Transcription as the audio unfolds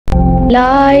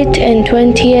Light in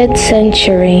 20th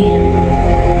century.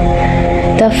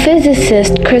 The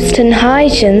physicist Christian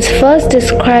Huygens first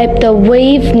described the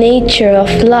wave nature of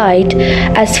light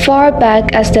as far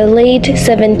back as the late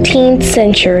 17th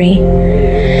century.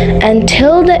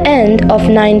 Until the end of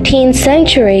 19th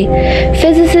century,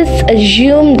 physicists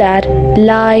assumed that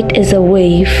light is a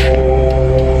wave.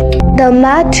 The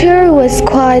matter was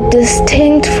quite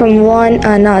distinct from one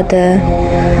another.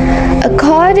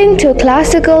 According to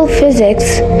classical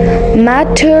physics,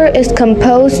 matter is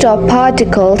composed of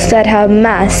particles that have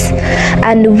mass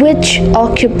and which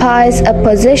occupies a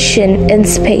position in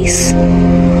space.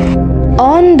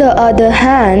 On the other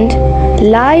hand,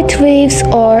 light waves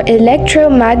or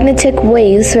electromagnetic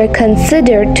waves were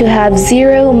considered to have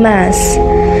zero mass,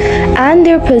 and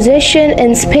their position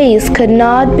in space could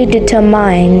not be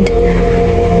determined.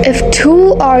 If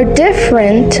two are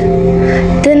different,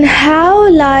 then how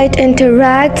light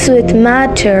interacts with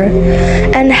matter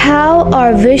and how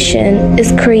our vision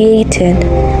is created,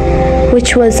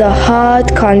 which was a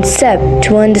hard concept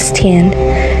to understand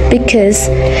because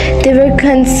they were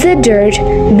considered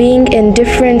being in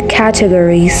different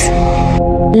categories.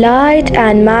 Light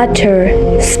and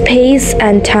matter, space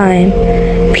and time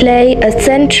play a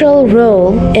central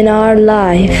role in our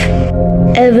life.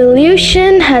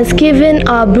 Evolution has given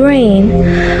our brain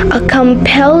a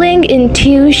compelling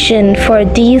intuition for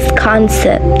these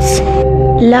concepts.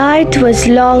 Light was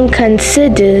long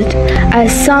considered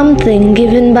as something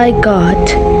given by God.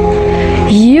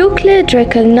 Euclid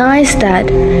recognized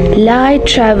that light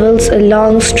travels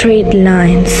along straight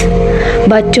lines.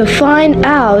 But to find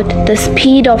out the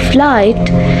speed of light,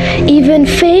 even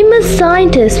famous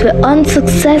scientists were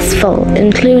unsuccessful,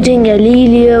 including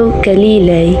Galileo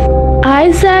Galilei.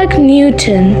 Isaac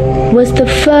Newton was the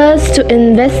first to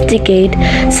investigate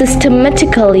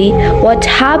systematically what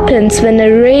happens when a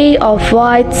ray of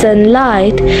white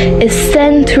sunlight is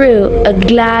sent through a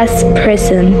glass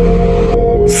prism,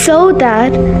 so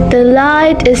that the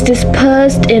light is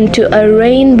dispersed into a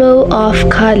rainbow of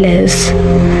colors.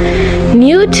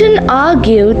 Newton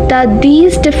argued that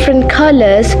these different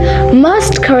colors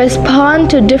must correspond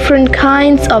to different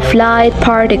kinds of light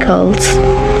particles.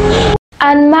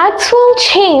 And Maxwell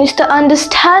changed the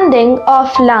understanding of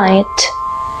light.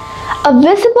 A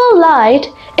visible light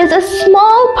is a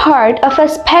small part of a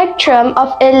spectrum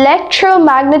of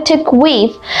electromagnetic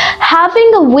wave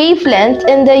having a wavelength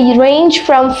in the range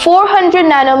from 400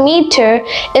 nanometer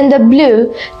in the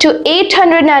blue to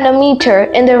 800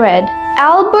 nanometer in the red.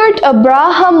 Albert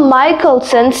Abraham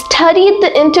Michelson studied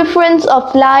the interference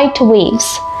of light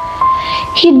waves.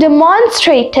 He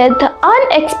demonstrated the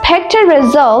unexpected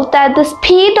result that the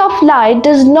speed of light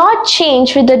does not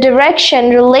change with the direction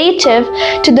relative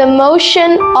to the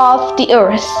motion of the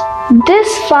Earth.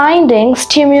 This finding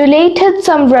stimulated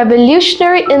some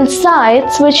revolutionary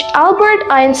insights which Albert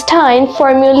Einstein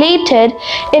formulated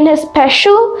in his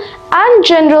special and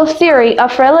general theory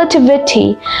of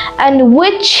relativity, and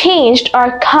which changed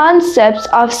our concepts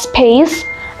of space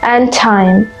and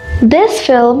time. This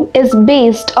film is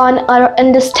based on our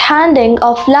understanding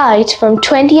of light from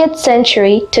 20th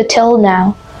century to till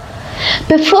now.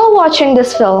 Before watching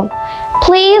this film,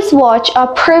 please watch our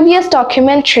previous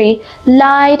documentary,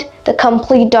 Light, the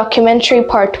Complete Documentary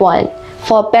Part 1,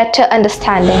 for better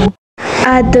understanding.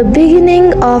 At the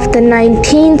beginning of the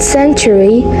 19th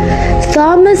century,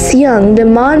 Thomas Young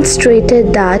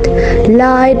demonstrated that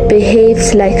light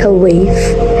behaves like a wave.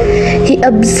 He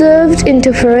observed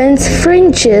interference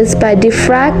fringes by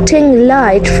diffracting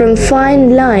light from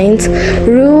fine lines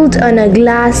ruled on a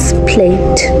glass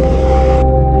plate.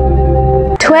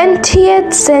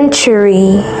 20th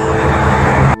century.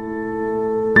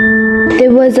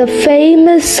 There was a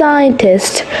famous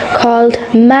scientist called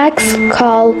Max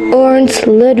Carl Ernst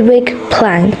Ludwig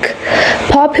Planck,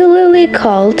 popularly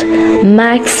called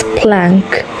Max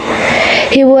Planck.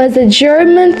 He was a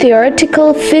German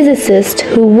theoretical physicist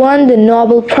who won the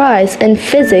Nobel Prize in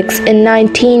Physics in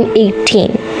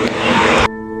 1918.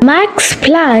 Max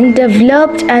Planck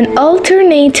developed an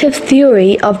alternative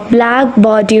theory of black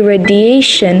body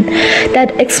radiation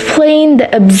that explained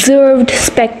the observed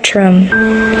spectrum.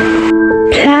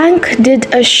 Planck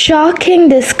did a shocking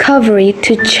discovery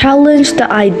to challenge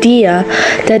the idea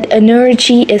that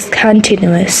energy is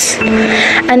continuous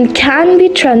and can be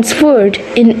transferred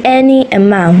in any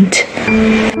amount.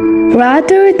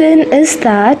 Rather than is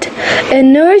that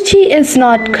energy is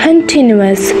not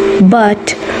continuous but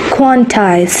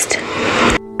quantized,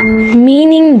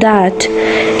 meaning that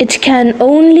it can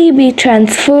only be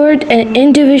transferred in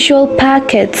individual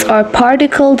packets or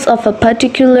particles of a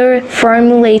particular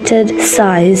formulated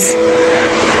size.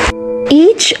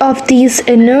 Each of these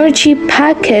energy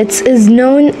packets is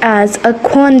known as a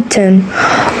quantum,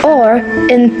 or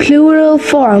in plural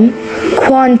form,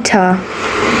 quanta.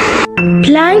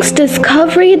 Planck's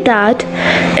discovery that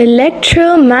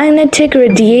electromagnetic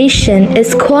radiation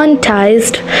is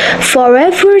quantized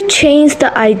forever changed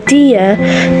the idea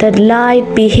that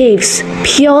light behaves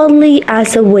purely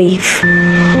as a wave.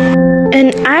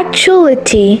 In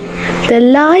actuality, the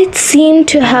light seemed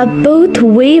to have both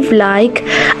wave-like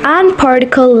and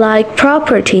particle-like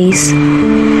properties.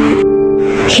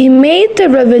 He made the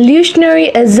revolutionary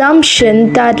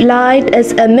assumption that light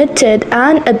is emitted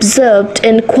and absorbed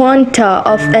in quanta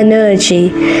of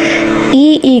energy,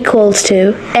 E equals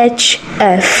to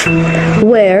hf,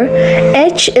 where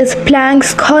h is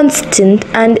Planck's constant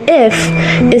and f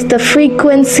is the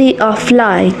frequency of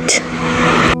light.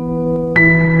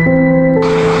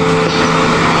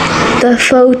 The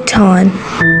photon.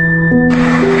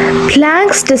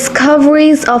 Planck's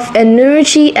discoveries of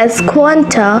energy as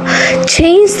quanta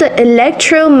changed the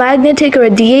electromagnetic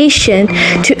radiation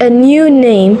to a new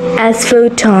name as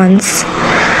photons.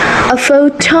 A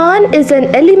photon is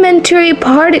an elementary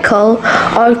particle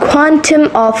or quantum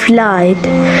of light,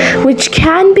 which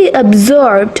can be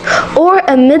absorbed or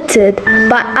emitted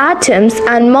by atoms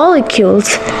and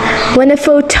molecules. When a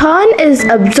photon is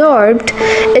absorbed,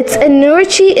 its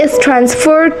energy is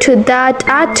transferred to that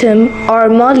atom or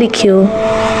molecule.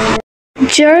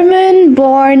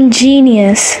 German-born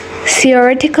genius,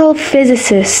 theoretical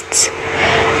physicist,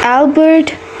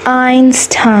 Albert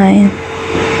Einstein.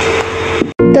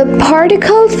 The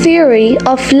particle theory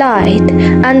of light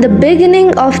and the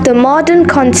beginning of the modern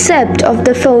concept of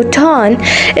the photon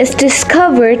is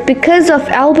discovered because of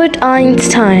Albert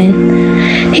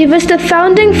Einstein. He was the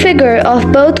founding figure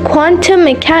of both quantum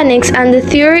mechanics and the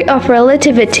theory of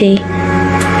relativity.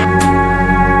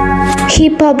 He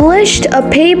published a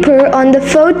paper on the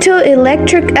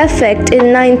photoelectric effect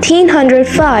in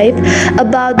 1905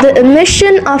 about the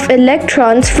emission of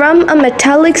electrons from a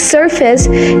metallic surface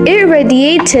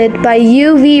irradiated by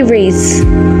UV rays.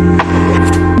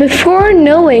 Before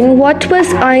knowing what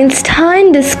was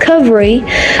Einstein's discovery,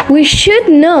 we should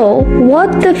know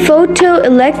what the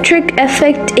photoelectric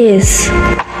effect is.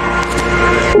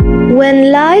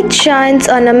 When light shines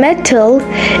on a metal,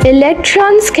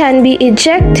 electrons can be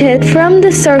ejected from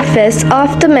the surface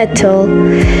of the metal.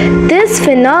 This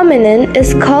phenomenon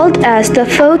is called as the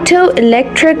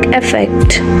photoelectric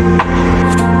effect.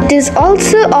 It is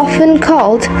also often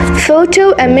called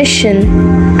photoemission.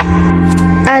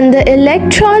 And the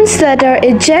electrons that are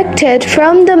ejected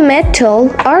from the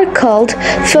metal are called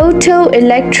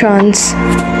photoelectrons.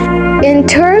 In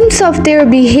terms of their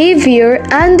behavior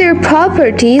and their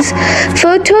properties,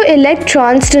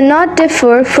 photoelectrons do not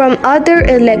differ from other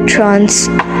electrons.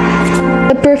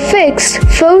 The prefix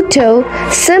photo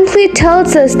simply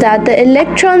tells us that the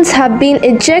electrons have been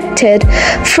ejected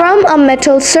from a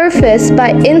metal surface by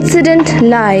incident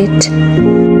light.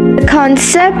 The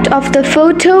concept of the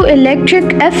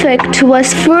photoelectric effect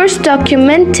was first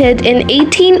documented in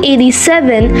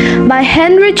 1887 by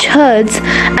Heinrich Hertz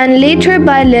and later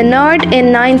by Leonard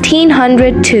in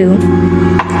 1902.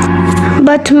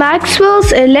 But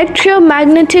Maxwell's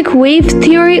electromagnetic wave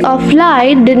theory of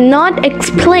light did not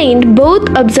explain both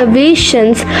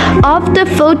observations of the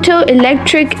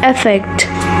photoelectric effect.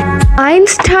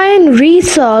 Einstein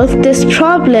resolved this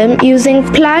problem using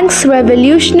Planck's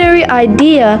revolutionary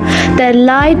idea that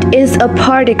light is a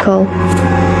particle.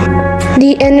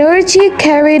 The energy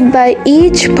carried by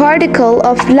each particle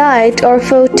of light or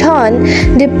photon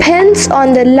depends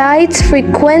on the light's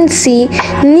frequency.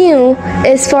 Nu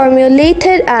is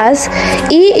formulated as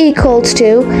E equals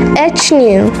to h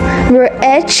nu, where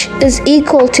h is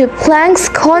equal to Planck's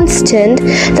constant,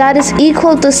 that is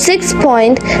equal to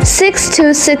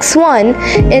 6.6261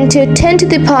 into 10 to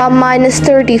the power minus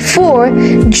 34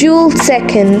 joule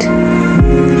second.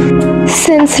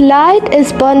 Since light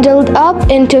is bundled up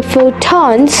into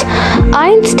photons,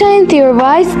 Einstein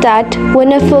theorized that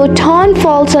when a photon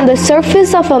falls on the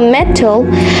surface of a metal,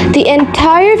 the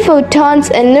entire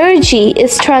photon's energy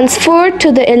is transferred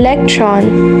to the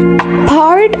electron.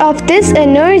 Part of this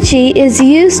energy is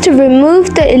used to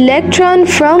remove the electron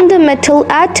from the metal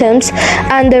atoms,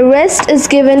 and the rest is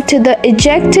given to the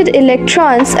ejected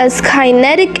electrons as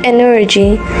kinetic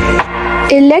energy.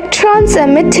 Electrons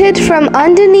emitted from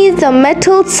underneath the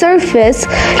metal surface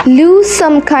lose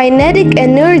some kinetic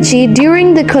energy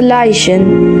during the collision.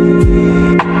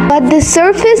 But the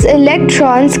surface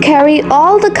electrons carry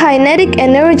all the kinetic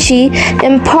energy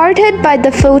imparted by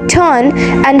the photon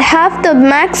and have the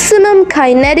maximum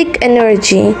kinetic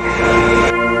energy.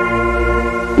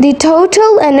 The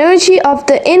total energy of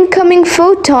the incoming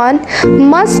photon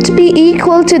must be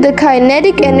equal to the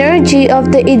kinetic energy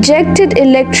of the ejected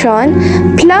electron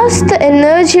plus the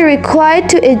energy required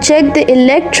to eject the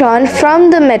electron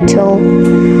from the metal.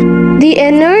 The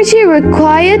energy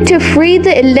required to free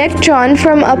the electron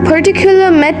from a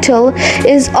particular metal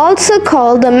is also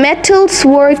called the metal's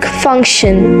work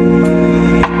function.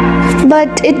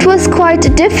 But it was quite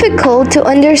difficult to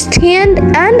understand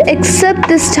and accept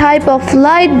this type of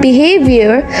light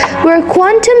behavior where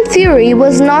quantum theory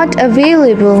was not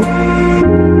available.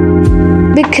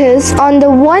 Because on the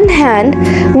one hand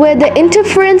were the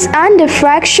interference and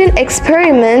diffraction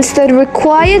experiments that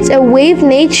required a wave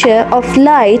nature of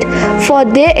light for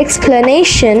their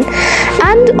explanation,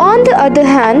 and on the other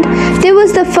hand there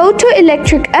was the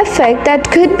photoelectric effect that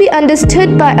could be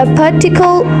understood by a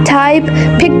particle type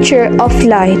picture of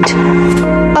light.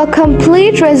 A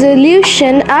complete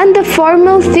resolution and the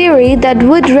formal theory that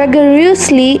would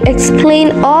rigorously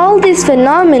explain all these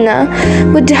phenomena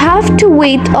would have to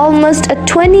wait almost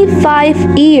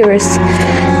 25 years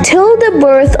till the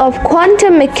birth of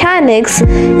quantum mechanics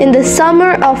in the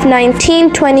summer of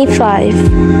 1925.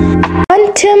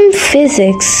 Quantum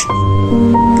physics.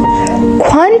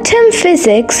 Quantum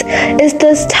physics is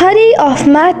the study of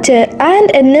matter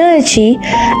and energy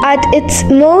at its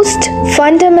most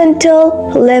fundamental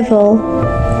level.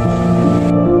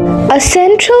 A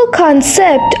central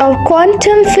concept of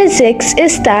quantum physics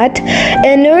is that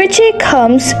energy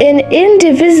comes in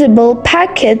indivisible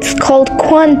packets called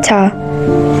quanta.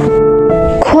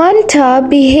 Quanta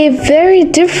behave very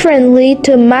differently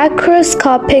to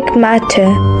macroscopic matter.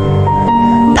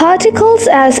 Particles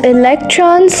as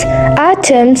electrons,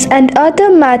 atoms, and other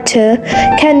matter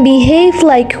can behave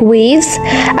like waves,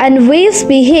 and waves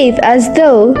behave as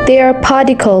though they are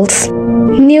particles.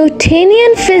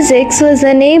 Newtonian physics was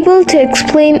unable to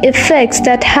explain effects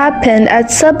that happen at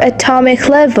subatomic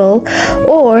level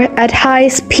or at high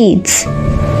speeds.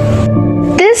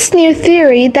 This new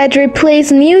theory that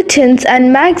replaced Newton's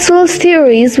and Maxwell's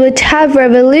theories would have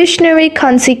revolutionary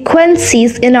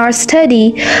consequences in our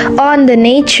study on the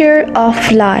nature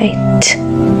of light.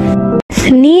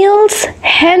 Niels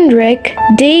Henrik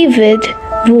David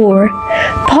Bohr,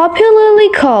 popularly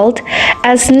called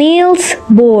as Niels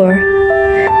Bohr,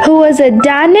 who was a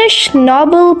Danish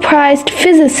Nobel Prize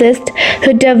physicist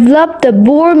who developed the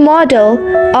Bohr model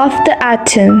of the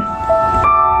atom.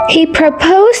 He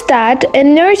proposed that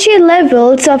energy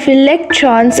levels of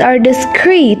electrons are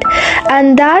discrete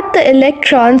and that the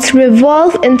electrons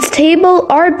revolve in stable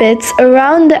orbits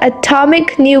around the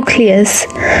atomic nucleus,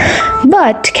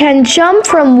 but can jump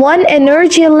from one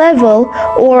energy level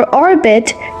or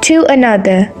orbit to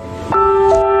another.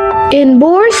 In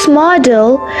Bohr's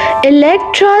model,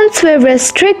 electrons were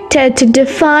restricted to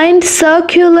defined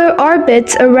circular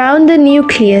orbits around the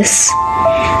nucleus.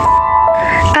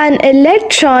 An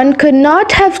electron could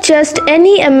not have just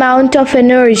any amount of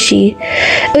energy.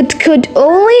 It could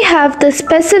only have the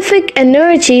specific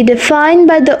energy defined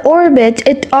by the orbit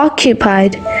it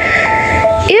occupied.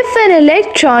 If an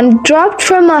electron dropped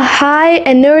from a high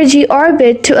energy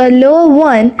orbit to a low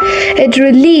one, it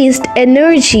released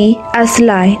energy as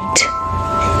light.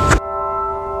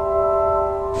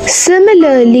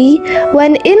 Similarly,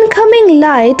 when incoming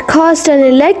light caused an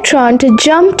electron to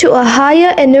jump to a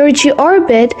higher energy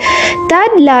orbit,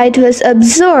 that light was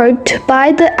absorbed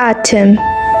by the atom.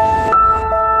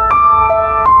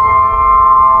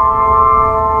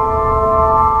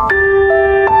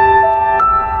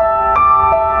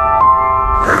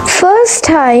 First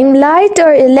time, light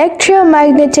or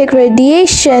electromagnetic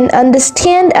radiation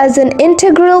understood as an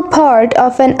integral part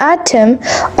of an atom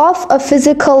of a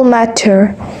physical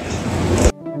matter.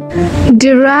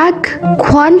 Dirac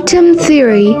quantum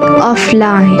theory of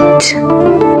light.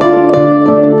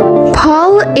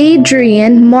 Paul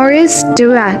Adrian Maurice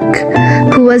Dirac,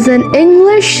 who was an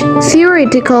English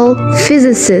theoretical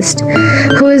physicist,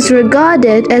 who is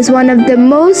regarded as one of the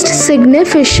most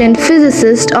significant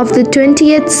physicists of the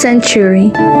 20th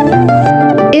century.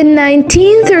 In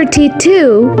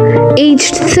 1932,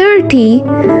 aged 30,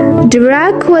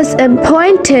 Dirac was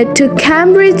appointed to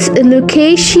Cambridge's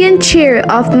Lucasian Chair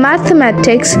of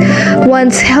Mathematics,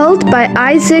 once held by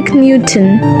Isaac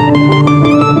Newton.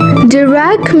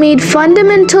 Dirac made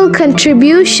fundamental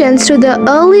contributions to the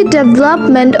early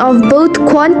development of both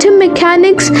quantum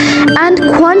mechanics and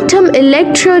quantum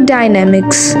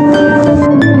electrodynamics.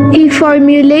 He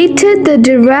formulated the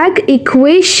Dirac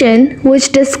equation,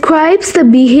 which describes the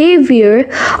behavior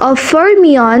of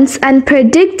fermions and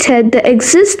predicted the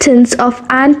existence of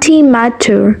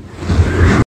antimatter.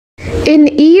 In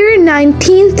year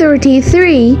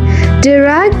 1933,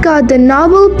 Dirac got the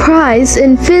Nobel Prize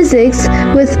in Physics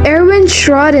with Erwin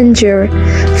Schrödinger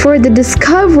for the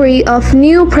discovery of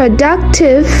new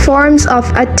productive forms of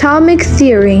atomic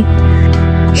theory.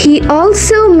 He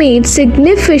also made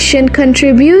significant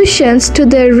contributions to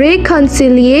the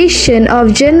reconciliation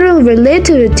of general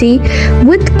relativity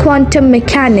with quantum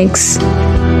mechanics.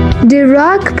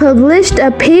 Dirac published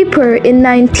a paper in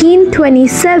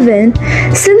 1927,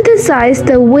 synthesized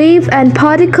the wave and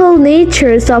particle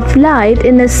natures of light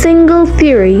in a single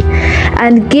theory,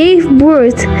 and gave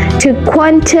birth to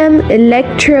quantum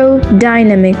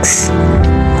electrodynamics.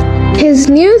 His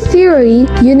new theory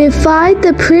unified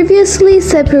the previously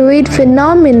separate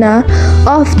phenomena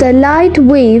of the light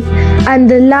wave and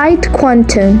the light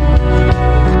quantum.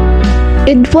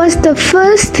 It was the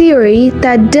first theory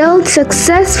that dealt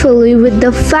successfully with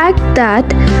the fact that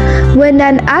when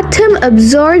an atom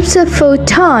absorbs a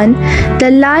photon,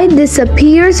 the light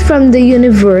disappears from the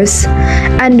universe,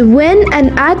 and when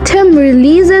an atom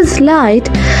releases light,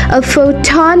 a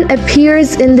photon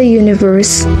appears in the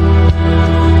universe.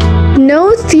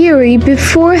 No theory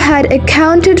before had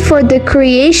accounted for the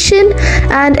creation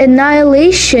and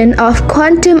annihilation of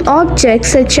quantum objects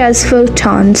such as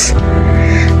photons.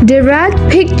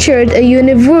 Dirac pictured a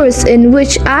universe in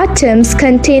which atoms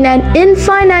contain an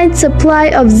infinite supply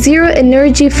of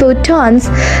zero-energy photons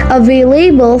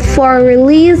available for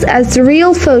release as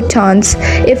real photons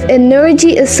if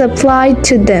energy is supplied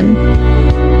to them.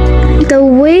 The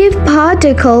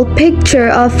wave-particle picture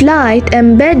of light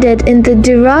embedded in the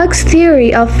Dirac's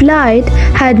theory of light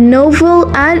had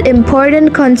novel and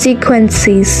important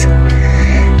consequences.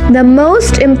 The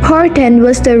most important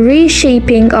was the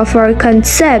reshaping of our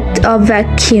concept of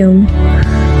vacuum.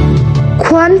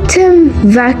 Quantum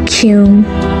vacuum.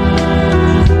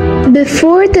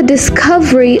 Before the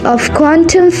discovery of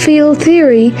quantum field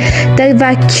theory, the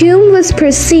vacuum was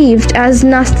perceived as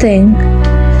nothing.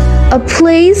 A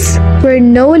place where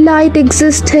no light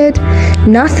existed,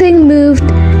 nothing moved,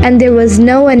 and there was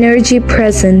no energy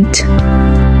present.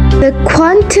 The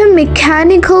quantum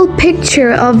mechanical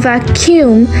picture of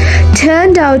vacuum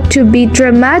turned out to be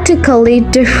dramatically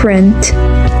different.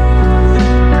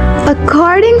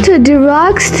 According to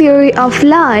Dirac's theory of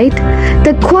light,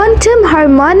 the quantum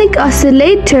harmonic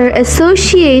oscillator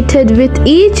associated with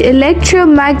each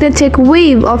electromagnetic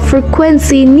wave of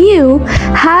frequency nu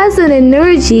has an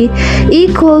energy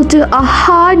equal to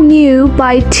aha nu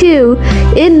by 2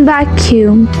 in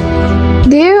vacuum.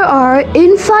 There are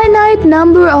infinite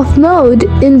number of modes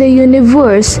in the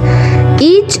universe,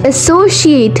 each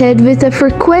associated with a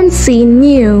frequency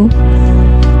nu.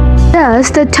 Thus,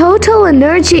 the total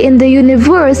energy in the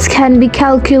universe can be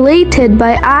calculated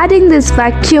by adding this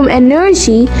vacuum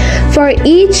energy for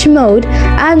each mode,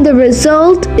 and the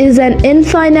result is an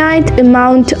infinite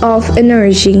amount of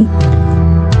energy.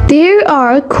 There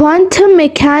are quantum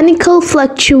mechanical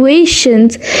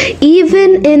fluctuations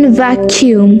even in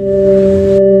vacuum.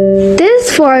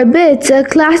 This forbids a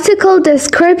classical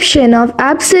description of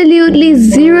absolutely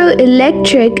zero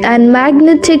electric and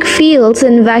magnetic fields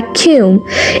in vacuum.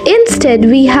 Instead,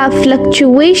 we have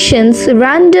fluctuations,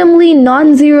 randomly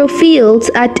non-zero fields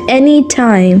at any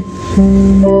time.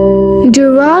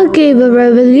 Dirac gave a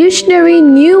revolutionary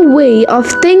new way of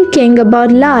thinking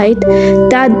about light,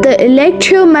 that the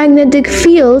electromagnetic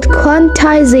field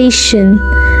quantization.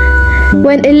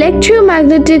 When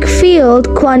electromagnetic field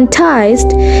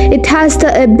quantized, it has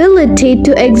the ability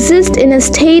to exist in a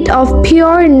state of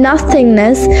pure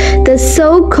nothingness, the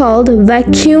so-called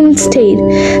vacuum state,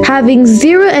 having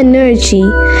zero energy,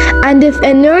 and if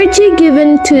energy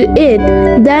given to it,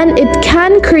 then it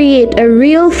can create a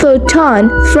real photon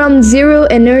from zero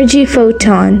energy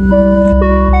photon.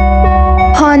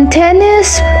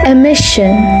 Spontaneous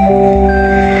emission.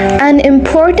 An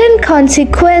important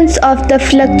consequence of the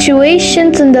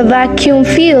fluctuations in the vacuum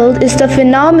field is the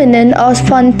phenomenon of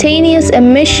spontaneous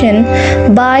emission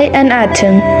by an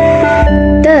atom.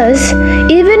 Thus,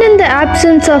 even in the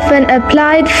absence of an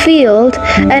applied field,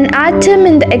 an atom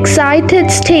in the excited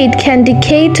state can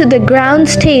decay to the ground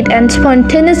state and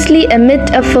spontaneously emit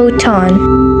a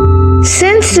photon.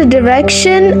 Since the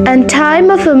direction and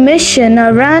time of emission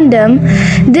are random,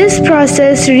 this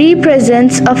process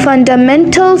represents a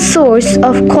fundamental source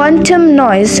of quantum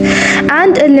noise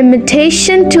and a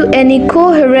limitation to any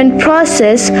coherent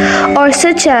process, or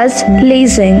such as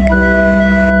lasing.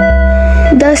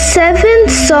 The 7th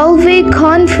Solvay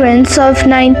Conference of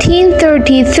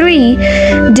 1933,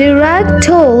 Dirac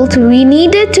told we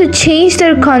needed to change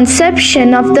their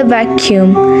conception of the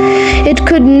vacuum. It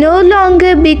could no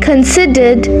longer be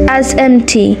considered as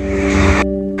empty.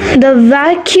 The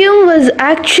vacuum was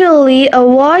actually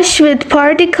awash with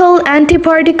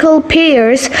particle-antiparticle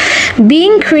pairs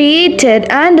being created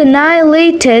and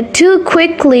annihilated too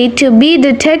quickly to be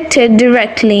detected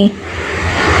directly.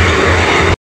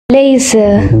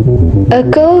 Laser, a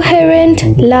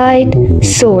coherent light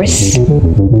source.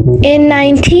 In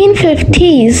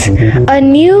 1950s, a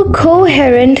new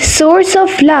coherent source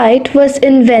of light was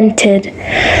invented,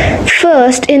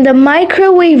 first in the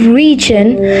microwave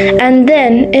region and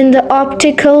then in the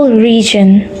optical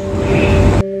region.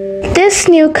 This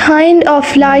new kind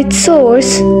of light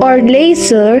source, or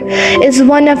laser, is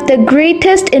one of the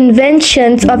greatest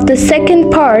inventions of the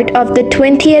second part of the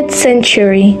 20th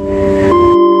century.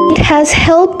 It has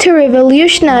helped to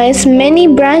revolutionize many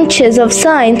branches of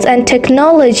science and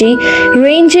technology,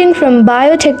 ranging from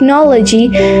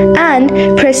biotechnology and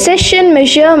precision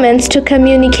measurements to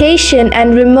communication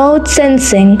and remote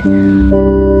sensing.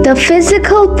 The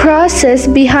physical process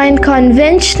behind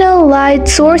conventional light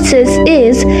sources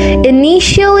is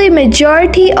initially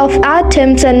majority of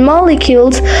atoms and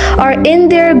molecules are in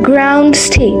their ground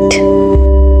state.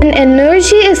 When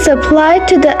energy is supplied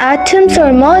to the atoms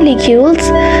or molecules,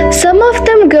 some of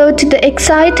them go to the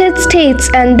excited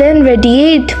states and then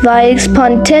radiate via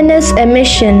spontaneous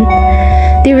emission.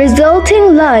 The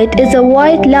resulting light is a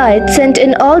white light sent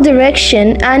in all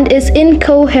directions and is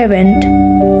incoherent.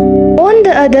 On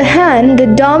the other hand, the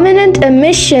dominant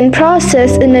emission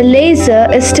process in a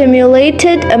laser is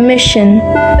stimulated emission.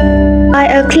 By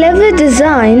a clever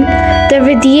design, the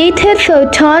radiated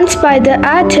photons by the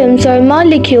atoms or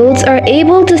molecules are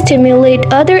able to stimulate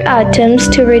other atoms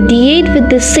to radiate with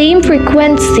the same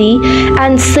frequency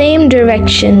and same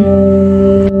direction.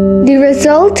 The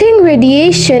resulting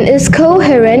radiation is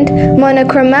coherent,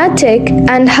 monochromatic,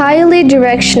 and highly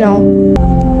directional.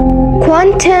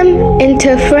 Quantum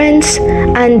interference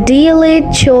and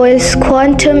delayed choice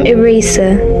quantum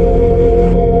eraser.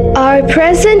 Our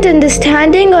present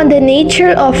understanding on the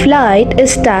nature of light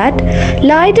is that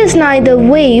light is neither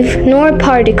wave nor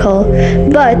particle,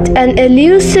 but an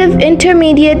elusive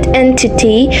intermediate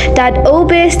entity that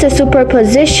obeys the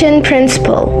superposition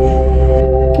principle.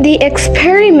 The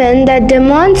experiment that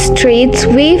demonstrates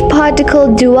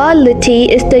wave-particle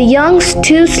duality is the Young's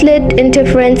two-slit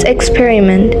interference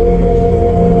experiment.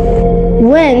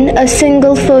 When a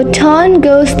single photon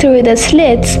goes through the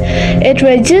slits, it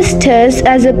registers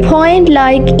as a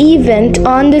point-like event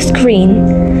on the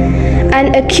screen.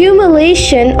 An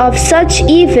accumulation of such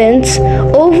events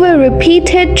over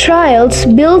repeated trials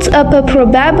builds up a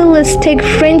probabilistic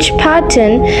fringe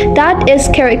pattern that is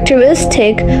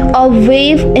characteristic of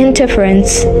wave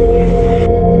interference.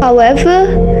 However,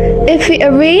 if we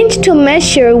arrange to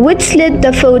measure which slit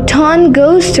the photon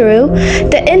goes through,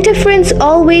 the interference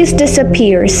always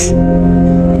disappears.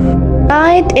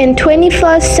 Light in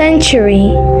 21st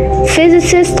century,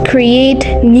 physicists create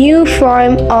new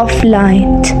form of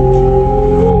light.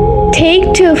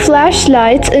 Take two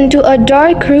flashlights into a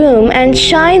dark room and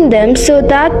shine them so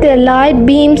that their light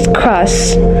beams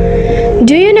cross.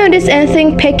 Do you notice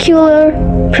anything peculiar?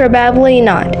 Probably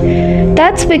not.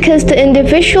 That's because the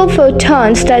individual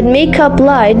photons that make up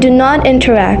light do not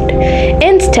interact.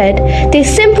 Instead, they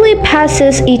simply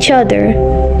passes each other.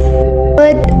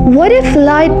 But what if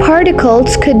light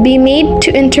particles could be made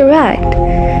to interact,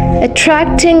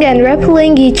 attracting and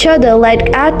repelling each other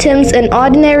like atoms in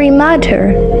ordinary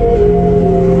matter?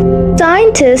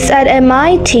 Scientists at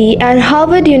MIT and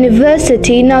Harvard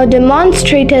University now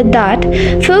demonstrated that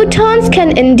photons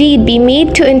can indeed be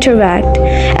made to interact,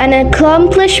 an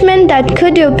accomplishment that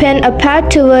could open a path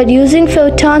toward using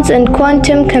photons in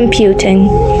quantum computing.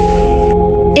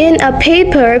 In a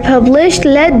paper published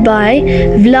led by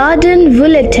Vladan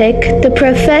Vuletic, the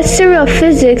professor of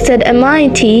physics at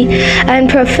MIT, and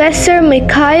Professor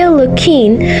Mikhail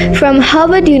Lukin from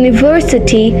Harvard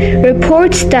University,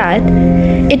 reports that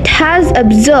it has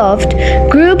observed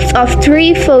groups of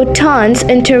 3 photons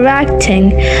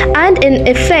interacting and in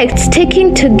effect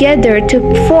sticking together to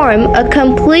form a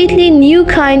completely new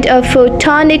kind of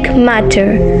photonic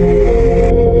matter.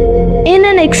 In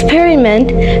an experiment,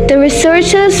 the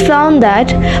researchers found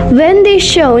that when they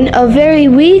shone a very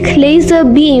weak laser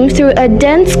beam through a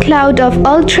dense cloud of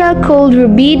ultra-cold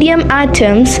rubidium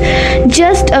atoms,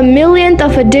 just a millionth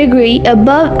of a degree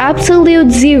above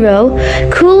absolute zero,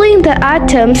 cooling the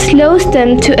atoms slows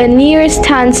them to a near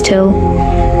standstill.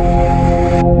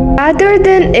 Rather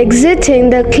than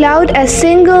exiting the cloud as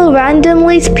single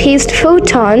randomly spaced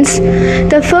photons,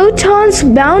 the photons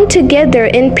bound together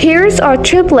in pairs or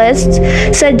triplets,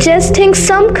 suggesting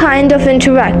some kind of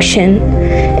interaction,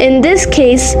 in this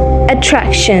case,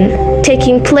 attraction,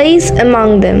 taking place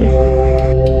among them.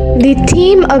 the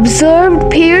team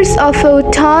observed pairs of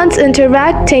photons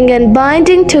interacting and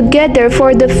binding together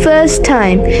for the first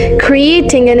time,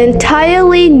 creating an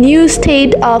entirely new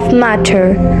state of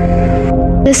matter.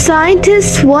 The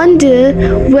scientists wonder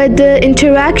whether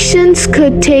interactions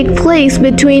could take place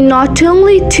between not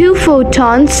only two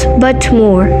photons but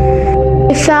more.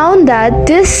 They found that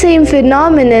this same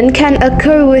phenomenon can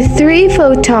occur with three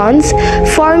photons,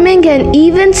 forming an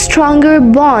even stronger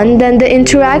bond than the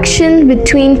interaction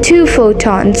between two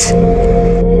photons.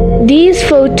 These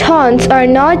photons are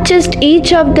not just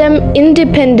each of them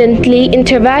independently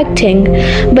interacting,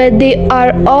 but they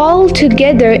are all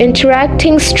together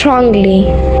interacting strongly.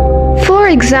 For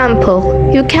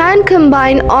example, you can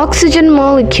combine oxygen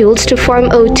molecules to form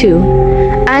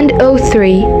O2 and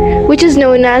O3, which is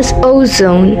known as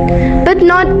ozone, but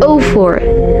not O4.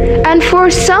 And for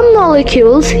some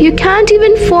molecules, you can't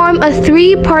even form a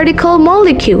three-particle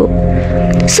molecule.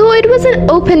 So it was an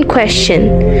open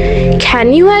question.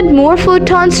 Can you add more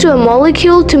photons to a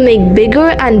molecule to make bigger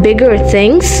and bigger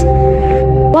things?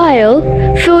 While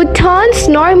photons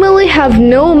normally have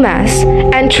no mass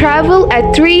and travel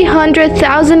at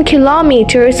 300,000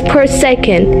 kilometers per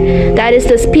second, that is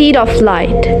the speed of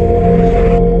light.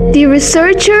 The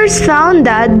researchers found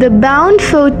that the bound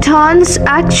photons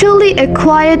actually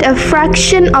acquired a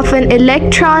fraction of an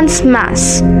electron's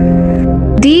mass.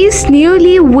 These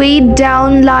newly weighed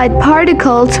down light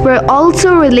particles were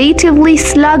also relatively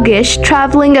sluggish,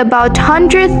 traveling about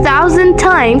 100,000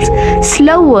 times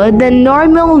slower than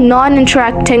normal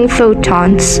non-interacting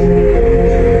photons.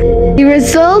 The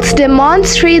results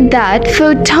demonstrate that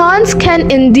photons can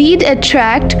indeed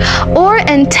attract or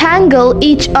entangle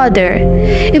each other.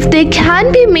 If they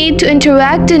can be made to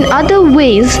interact in other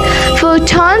ways,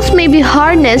 photons may be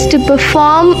harnessed to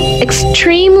perform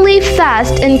extremely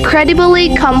fast,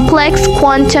 incredibly complex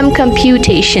quantum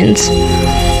computations.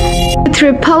 With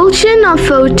repulsion of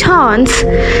photons,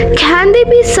 can they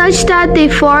be such that they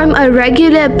form a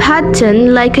regular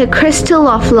pattern like a crystal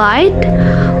of light?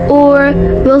 Or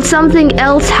will something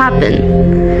else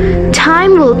happen?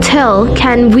 Time will tell.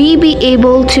 Can we be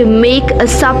able to make a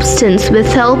substance with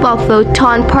help of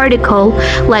photon particle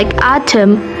like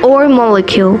atom or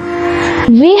molecule?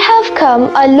 We have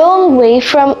come a long way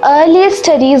from earlier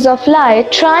studies of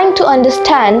light trying to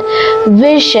understand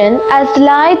vision as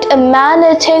light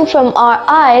emanating from our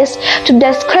eyes to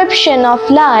description of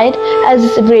light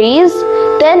as rays,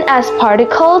 then as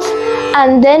particles,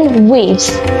 and then waves,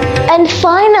 and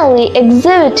finally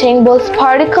exhibiting both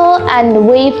particle and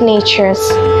wave natures.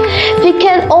 We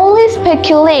can only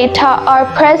speculate how our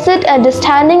present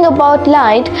understanding about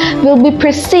light will be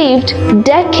perceived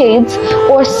decades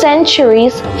or centuries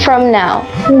from now.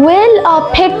 Will our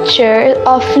picture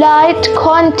of light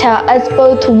quanta as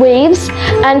both waves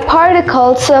and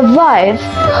particles survive,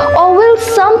 or will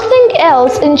something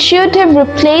else intuitive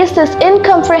replace this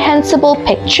incomprehensible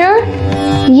picture?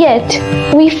 Yet,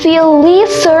 we feel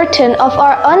least certain of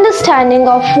our understanding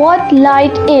of what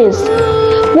light is,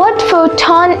 what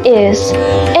photon is,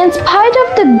 in spite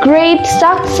of the great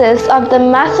success of the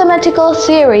mathematical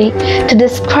theory to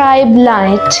describe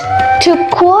light. To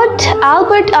quote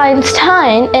Albert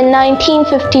Einstein in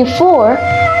 1954,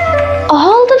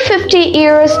 all the 50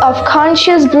 years of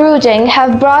conscious brooding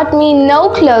have brought me no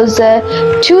closer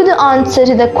to the answer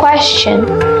to the question,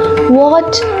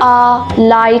 what are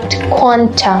light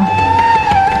quanta?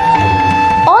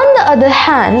 On the other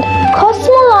hand,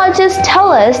 cosmologists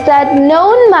tell us that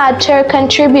known matter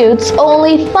contributes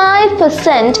only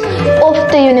 5% of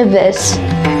the universe.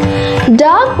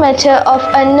 Dark matter of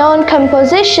unknown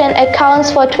composition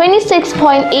accounts for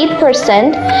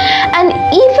 26.8% and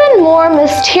even more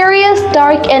mysterious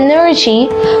dark energy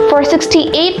for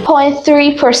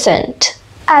 68.3%.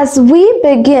 As we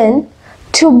begin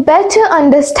to better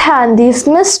understand these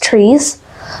mysteries,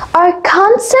 our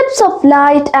concepts of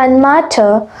light and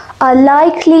matter are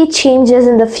likely changes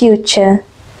in the future.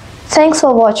 Thanks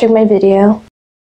for watching my video.